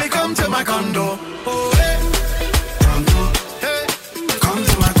 Baby, come to my condo. Oh, hey. Pronto. Hey. Come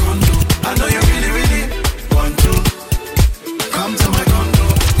to my condo. I know you really, really want to. Come to my condo.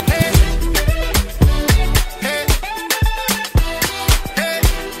 Hey. Hey. Hey.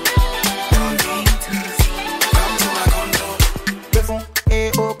 Pronto.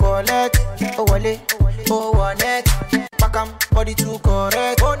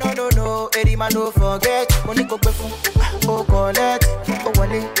 correct. Oh no no no, every man no forget. Money go pay for, oh collect, oh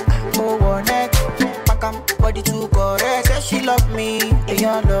wallet, oh wallet. Pakam body too correct. Say she love me, and you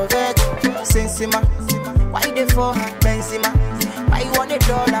love it. Sensima, why they for Benzema? Why you want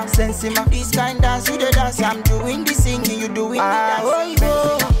 $1? Sensima, this kind dance you the dance. I'm doing the singing, you doing the dance.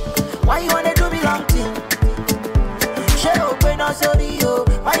 Why you wanna do me long thing? She open up sorry yo.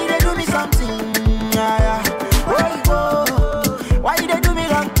 Why you they do me something? Yeah. Why you they do me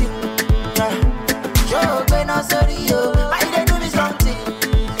long thing? She open up sorry yo. Why you they do me something?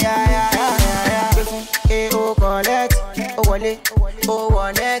 Yeah. Hey, oh collect, oh wallet, oh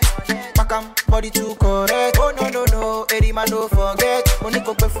wallet. Pakam body too correct. Oh no no no, every man don't forget. Money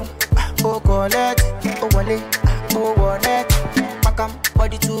go pay for, oh collect, oh wallet, oh wallet. Pakam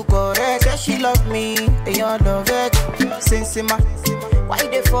body too correct. Say she love me, and you love it. Sensima, why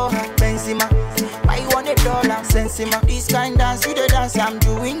they for her Benzema? Why you want $1? Sensima, this kind dance you the dance. I'm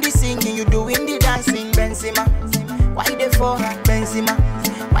doing the singing, you doing the dancing. Benzema, why they for her Benzema?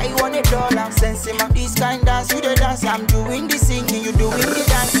 Why you want $1? Sensima, this kind dance you the dance. I'm doing the singing, you doing the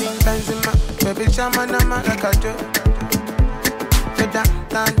dancing. Benzema, baby chama na malakajo.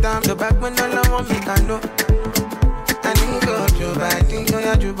 Down, the back when all I want me can do. I need go to body, oh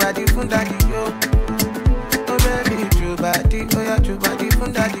yeah, to body from daddy yo. Oh baby, to body, oh yeah, to body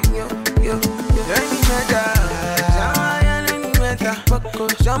from daddy yo. Any matter, Shama ya any matter, Boko,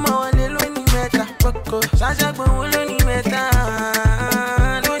 Shama wale lo any matter, Boko, Sasha kwa wale any matter,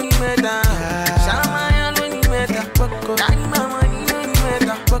 lo any matter, Shama ya lo any matter, Boko, Daddy mama ni lo any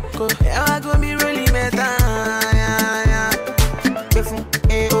matter, Boko, I go be really matter, yeah. Befun,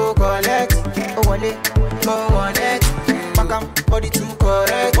 oh collect, oh wallet, oh wallet. Body too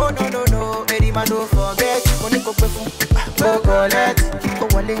correct. Oh no no no, every man don't forget. Money go pay for, oh collect, oh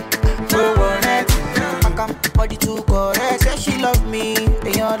wallet, oh wallet. Pakam body too correct. Say she love me,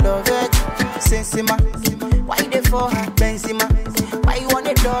 and you love it. Sensima, why they for her Benzema? Why you want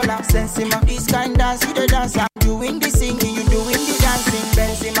 $1? Sensima, this kind dance you the dance. I'm doing the singing, you doing the dancing.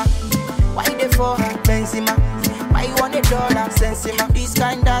 Benzema, why they for her Benzema? Why you want $1? Sensima, this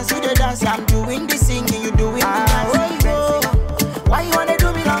kind dance you the dance. I'm doing the singing, you doing the dancing. Why you wanna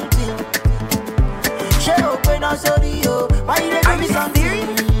do me long thing? She open up sorry yo. Why you they do me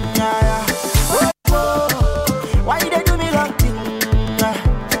something? Yeah. Why you they do me long thing?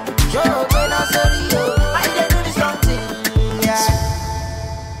 She open up sorry yo. Why you they do me something? Yeah.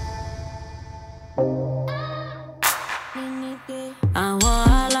 I want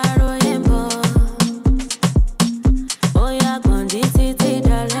Alaro Yembo. Oh yeah, Gondi Titi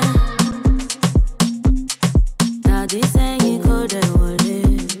Dala. Daddy saying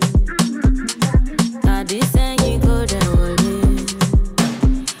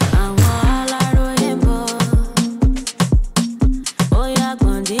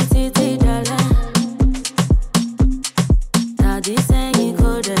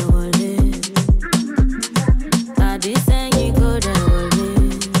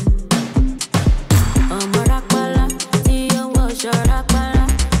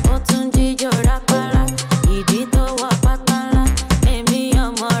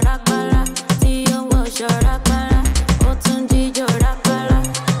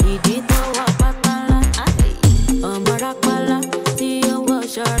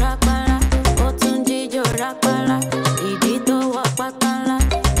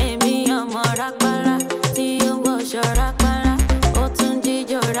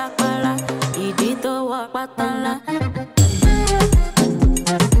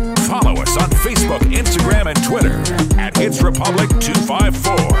Follow us on Facebook, Instagram, and Twitter at Hits Republic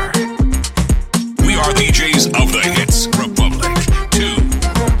 254. We are DJs of the Hits Republic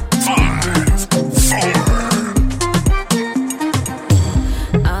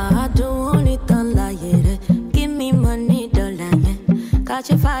 254. I don't want it done like it. Give me money, don't like it. Catch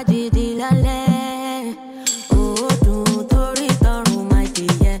a fire, oh, do Tori Toru, my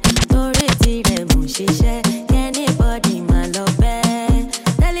dear. Tori Tire Mushisha. Anybody, my love,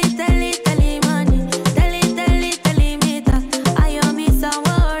 tell it, money. Tell it, me that I am miss a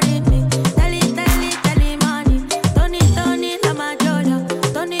worry me. Tell it, money. Tony, la majola.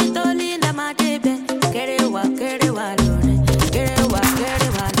 Tony, la madebe. Kerewa, lone. Kerewa, lone.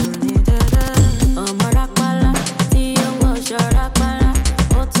 Amarakpala, Tiyo, Shorakpala.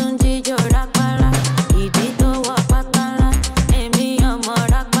 Otunji, Jorakpala.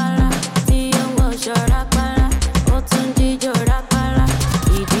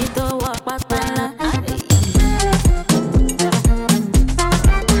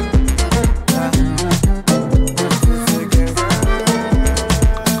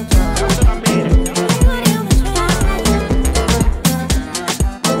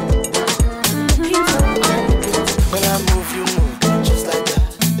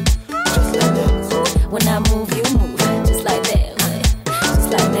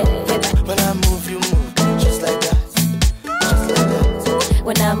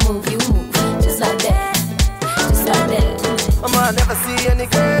 I move, you move. Just like that. Just like that. Mama, I never see any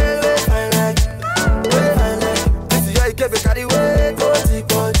girl with fine like. This is how you keep it carry weight.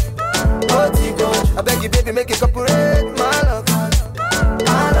 I beg you, baby, make it cooperate. My love,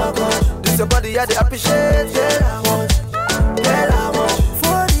 this your body, I appreciate. Yeah, I want.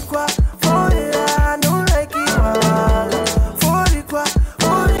 For the qua, for it, I don't like it. For the qua,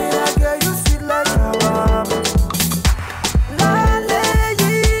 for it, I get you sweet like a la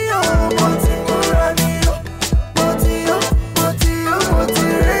lady, oh, moti, ready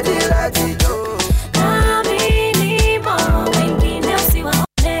like it.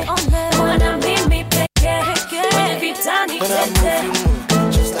 When I move, you move,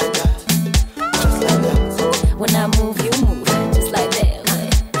 just like that, just like that. When I move, you move, just like that,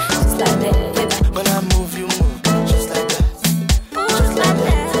 just like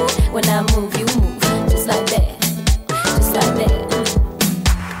that. When I move, you move, just like that, just like that.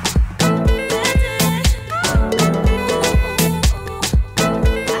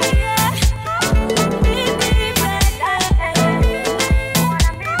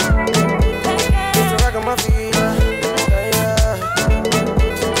 It's a rock on my feet,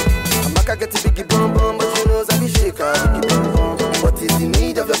 I'm back, I get to biggie bum bum, but you know I be shaker, biggie bum bum. What is the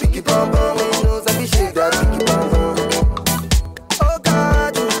need of your biggie bum bum? You know I be shake that biggie bum bum. Oh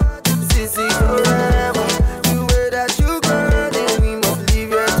God, this is forever. The way that you burning, we must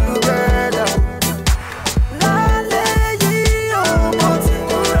live here together. La lady, oh, moti,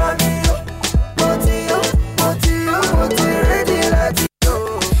 ready like it.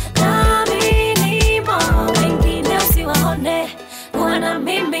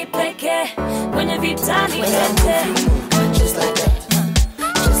 Kwenye vitani just like that,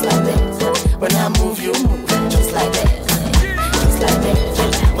 just like that. When I move, you move, just like that, just like that.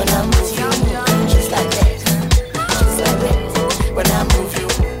 When I move, you move, just like that, just like that. When I move, you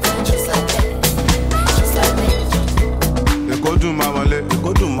move, just like that, just like that. They go do my wallet,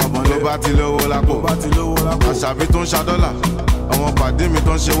 ló bá ti lówó lápò, àṣàbí tó ń ṣàdọ́là, àwọn pàdé mi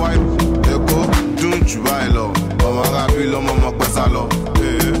tó ń ṣe wáyé. Èkó dùn jù báyìí lọ, ọmọ arábí lọ́mọ ọmọ pẹ́sà lọ.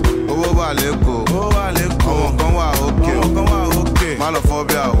 Owó wà lẹ́kọ̀ọ́, àwọn kan wà òkè, má lọ fọ́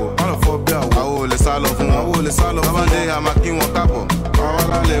bí àwọ̀, àwọ̀ ò lè sá lọ fún wọn. Tábàdé àmà kí wọn kábọ̀, àwọn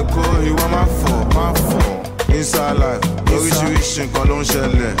alálẹ̀ kó ìwọ má fọ̀. Inside life, oríṣiríṣi nǹkan ló ń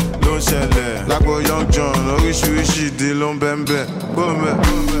ṣẹlẹ̀. Lágbo Young John, oríṣiríṣi ìdí ló ń bẹ́ńbẹ́. Bóńbẹ́,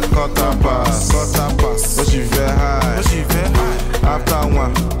 quarter pass, ó sì fẹ́ high. After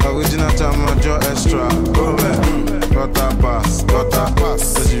one, original time ọjọ́ extra. Bóńbẹ́, quarter pass, ó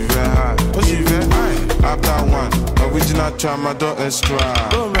sì fẹ́ high. After one, original time ọjọ́ extra.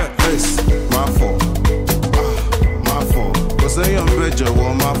 Bóńbẹ́, ace, má fọ̀. Kò sẹ́yìn ọ̀bẹ jọ̀wọ́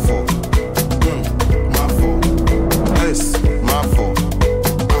má fọ̀.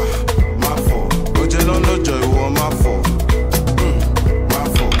 Má fọ̀, ó jẹ́ lọ́lọ́jọ́ ìwọ má fọ̀,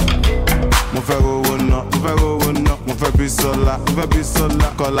 mo fẹ́ rówó ná, mo fẹ́ bí sọ́lá,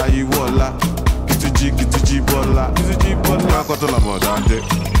 kọ́lá ìwọ́lá, kìtújí bọ́lá, lákọ́tọ̀ làbọ̀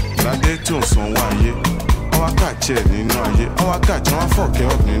dáadé tí ò san wáyé, àwọn akáàtì ẹ̀ nínú ayé, àwọn akáàtì wọn fọ̀kẹ́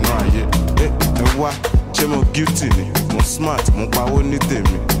ọ̀ nínú ayé, ẹ wá. Ṣé mo guilty ni, mo smart, mo pawó ní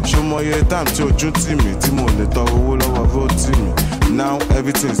tèmi. Ṣé mo yẹ time tí ojú tì mí, tí mo lè tọrọ owó lọ́wọ́ vóòtì mi. Now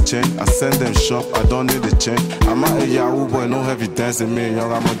everything's changed, I send them shop, I don't need a change. I'm out a Yahoo boy, no heavy dancing me.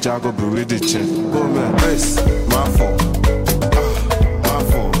 Young, I'm a Jago, but with the chain. Go man, ace, my fault.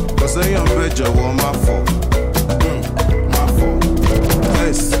 Cause I am better, well, my fault.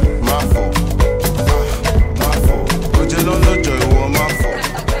 Ace, my fault. But you don't know joy, well, my fault.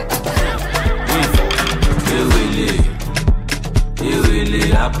 Ewele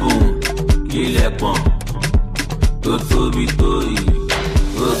happen, kílẹ̀ pọ̀n, tó tóbi tó yìí,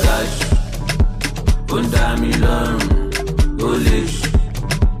 ó ga jù, ó ń dá mi lọ́rùn, ó lè jù,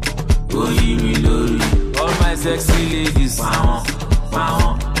 ó yí mi lórí. All my sexy ladies,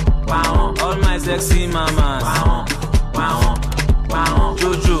 pàwọn. All my sexy mamas, pàwọn.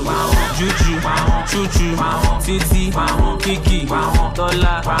 Jojo, Juju, Chuchu, Titi, Kiki,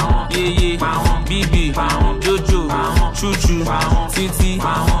 Tola, Yeye, Bibi, Jojo, Chuchu, Titi,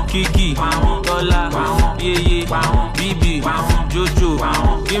 Kiki, Tola, Yeye, Bibi, Jojo.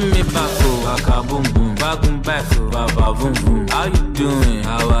 Give me back, baka boom boom, bagum back, baba boom boom. How you doing?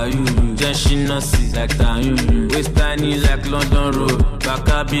 How are you? Just she not see like that you. Waist tiny like London Road,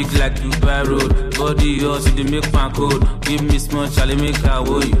 baka big like Dubai Road. Body yours, you make my code. Give me small, Charlie, make her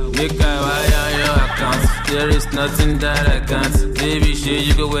woe you. Make her wire your account. There is nothing that I can't. Baby, shit,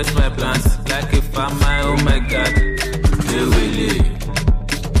 you go waste my plans. Like if I'm my, oh my God.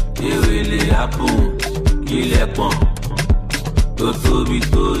 Ewele happen, kílẹ̀ pọ̀n, tó tóbi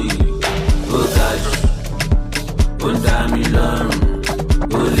tó yìí, ó ga jù, ó dá mi lọ́rùn,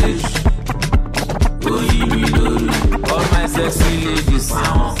 ó le jù, ó yí mi lórí. All my sexy ladies, all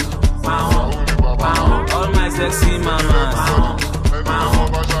my sexy mamas,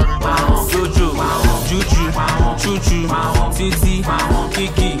 Jojo, Juju, Chuchu, Titi,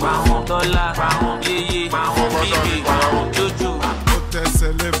 Kiki, Tola, Yeye, Bibi, Jojo.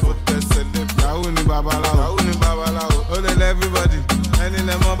 Yahoo ni babaláwo, ó lè lẹ́ everybody, ẹni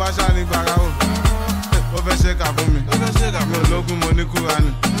lẹ́ mọ́ bá ṣá ní gbàráwò. Ó fẹ́ ṣe kà fún mi, mi ò lókun mo ní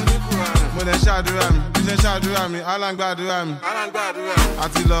Kúránì. Mo lè ṣàdúrà mi, bí ṣe ṣàdúrà mi, aláǹgbàdúrà mi.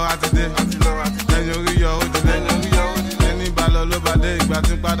 Àti lọ àti dé, ẹ̀yìn orí yọ ó dilé. Ẹni bá lọ ló bá dé, ìgbà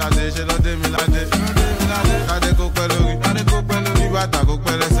tí ń padà dé, ṣe lọ dé mi ládé. Kádé kó pẹ́ lórí, bí bàtà kó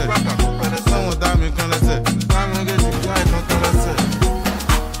pẹ́ lẹ́sẹ̀. Sọ́wọ́n dá mi kan lẹ́sẹ̀, bá mi gé ti gbá ìkan kan lẹ́sẹ̀.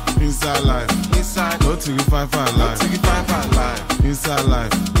 Inside life, no to the five life. Inside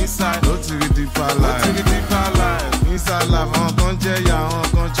life, no to the deeper life. Inside life, on con jaya, on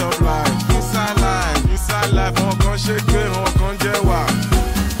con chop life. Inside life, on con shake, on con jewa.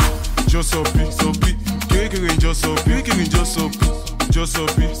 Josopi, kiri Josopi,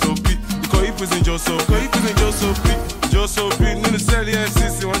 Josopi. Because he was in Josopi, no sell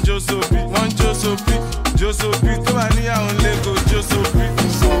CC, one Josopi. To Ania on Lego, Josopi.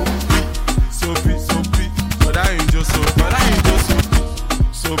 Soapy, but I ain't Josopi.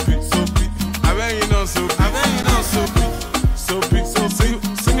 Soapy, I bet you know Soapy.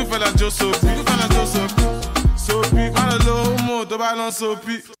 Sing it for that Josopi. Soapy, man a low mo, to buy no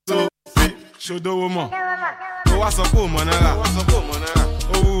Soapy. Show the woman. Oh, what's up, Manera?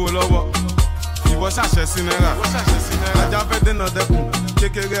 Oh, lover. Ìwọ ṣàṣẹ sí náírà, ajá fẹ́ dènà dẹ́kun,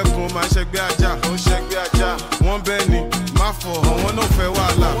 kékeré ẹkùn máa ṣẹgbẹ́ ajá, wọ́n bẹ́ẹ̀ ni, má fọ̀, àwọn náà fẹ́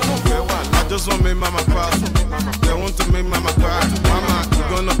wàhálà, I just want make mama proud, they want to make mama cry, mama, you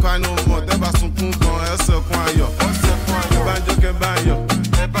gonna cry no more, tẹ́bà sunkún kan, ẹsẹ̀ kún ayọ̀, ìbánjọ́ kẹ́ báyọ̀,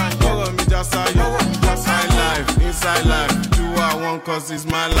 ọ̀rọ̀ mi já sáyọ̀, inside life, do what I want cause it's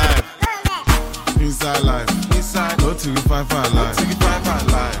my life. Inside life, no to the five life.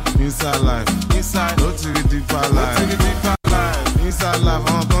 Inside life, no to the deeper life. Inside life,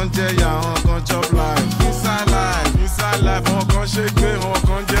 on con jaya, on con chop life. Inside life, on con shake, on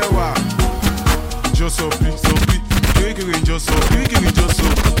con jewa. Josopi, kiri Josopi.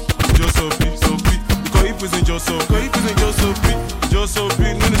 Because he was in Josopi,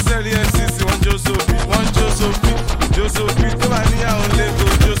 no the sell CC, one Josopi. Josopi, to Ania on Lego,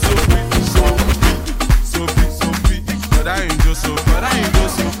 Josopi. Soapy, but I ain't Josopi.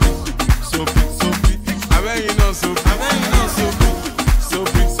 Soapy, I bet you know Soapy.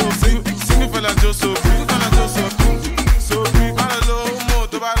 Sing it for that Josopi. Soapy, man a low mo,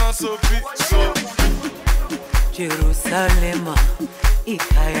 to buy no Soapy. Jerusalema,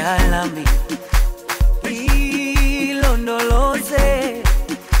 ikayalami, ilondoloze,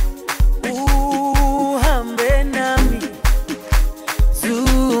 uhambe nami,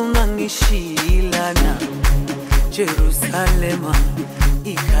 zungangishilana. Jerusalema,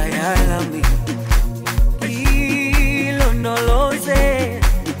 ikayalami, ilondoloze,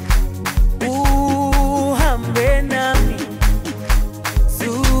 uhambe nami,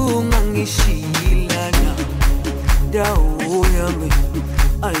 zungangishilana. Dawo yami,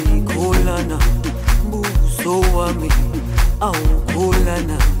 ayikholana, buso wami,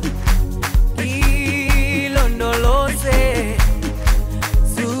 awukholana. Ilondoloze,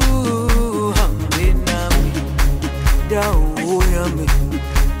 dawo yami,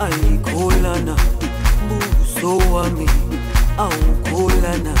 ayikholana, buso wami,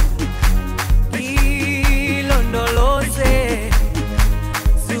 awukholana. Ilondoloze,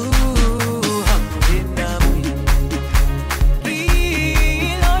 zuhambe nami.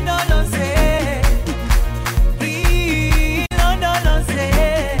 Ilondoloze,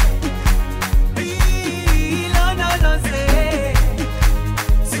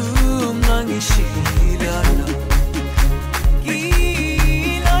 zungangishilana.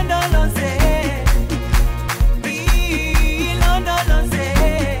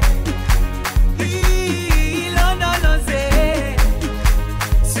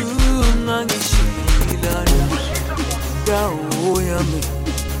 Dawo yami,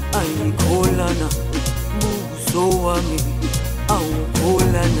 ayikholana, buso wami,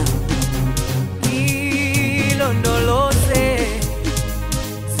 awukholana. Ilondoloze,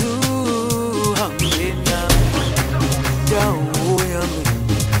 zuhambe nami. Dawo yami,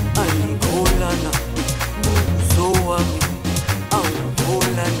 ayikholana, buso wami,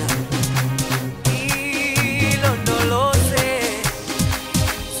 awukholana. Ilondoloze,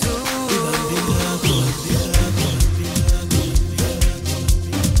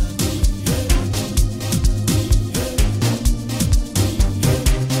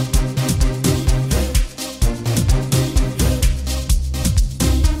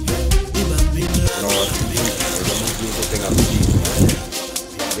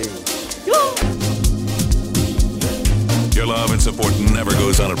 and support never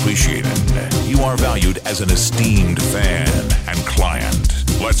goes unappreciated. You are valued as an esteemed fan and client.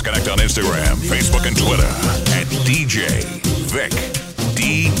 Let's connect on Instagram, Facebook, and Twitter at DJ Vic.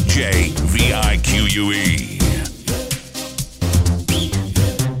 DJ VIQUE.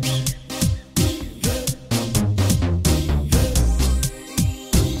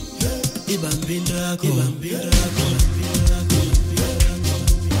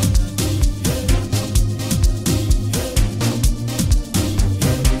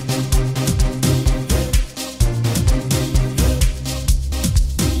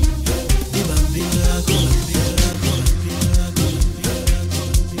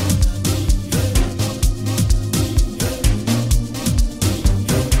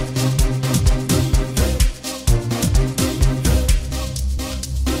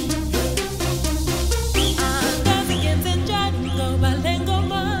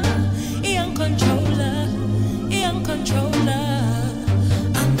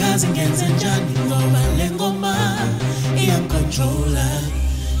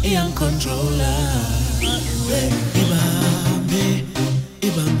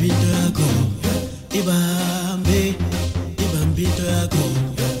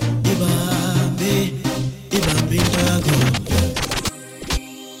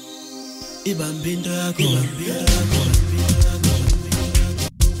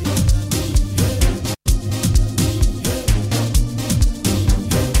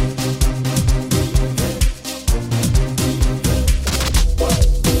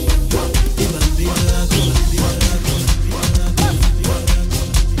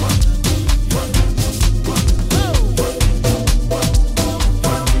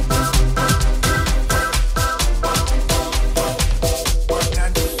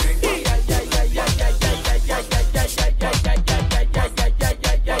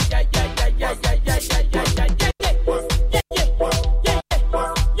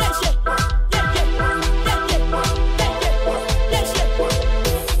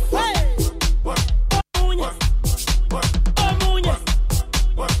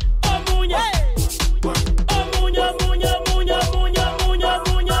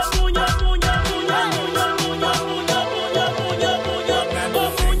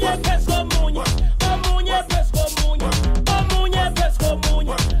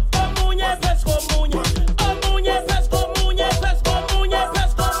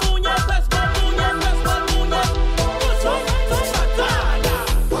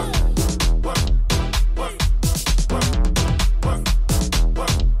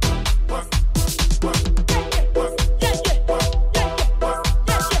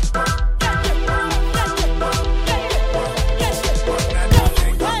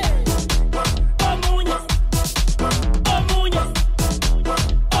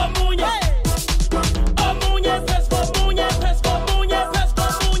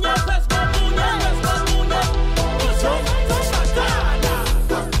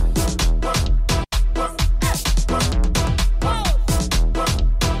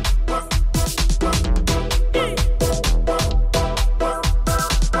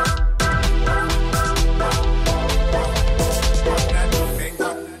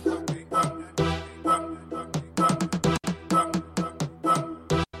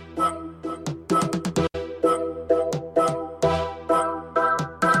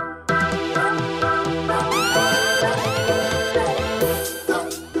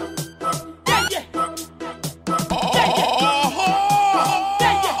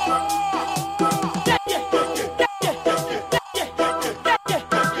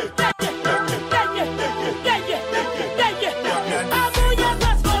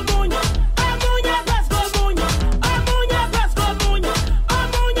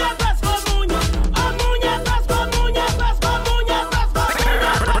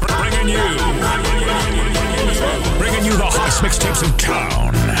 Mixtapes in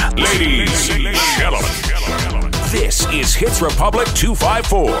town. Ladies and gentlemen, this is Hits Republic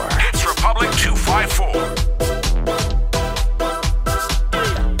 254. Hits Republic 254.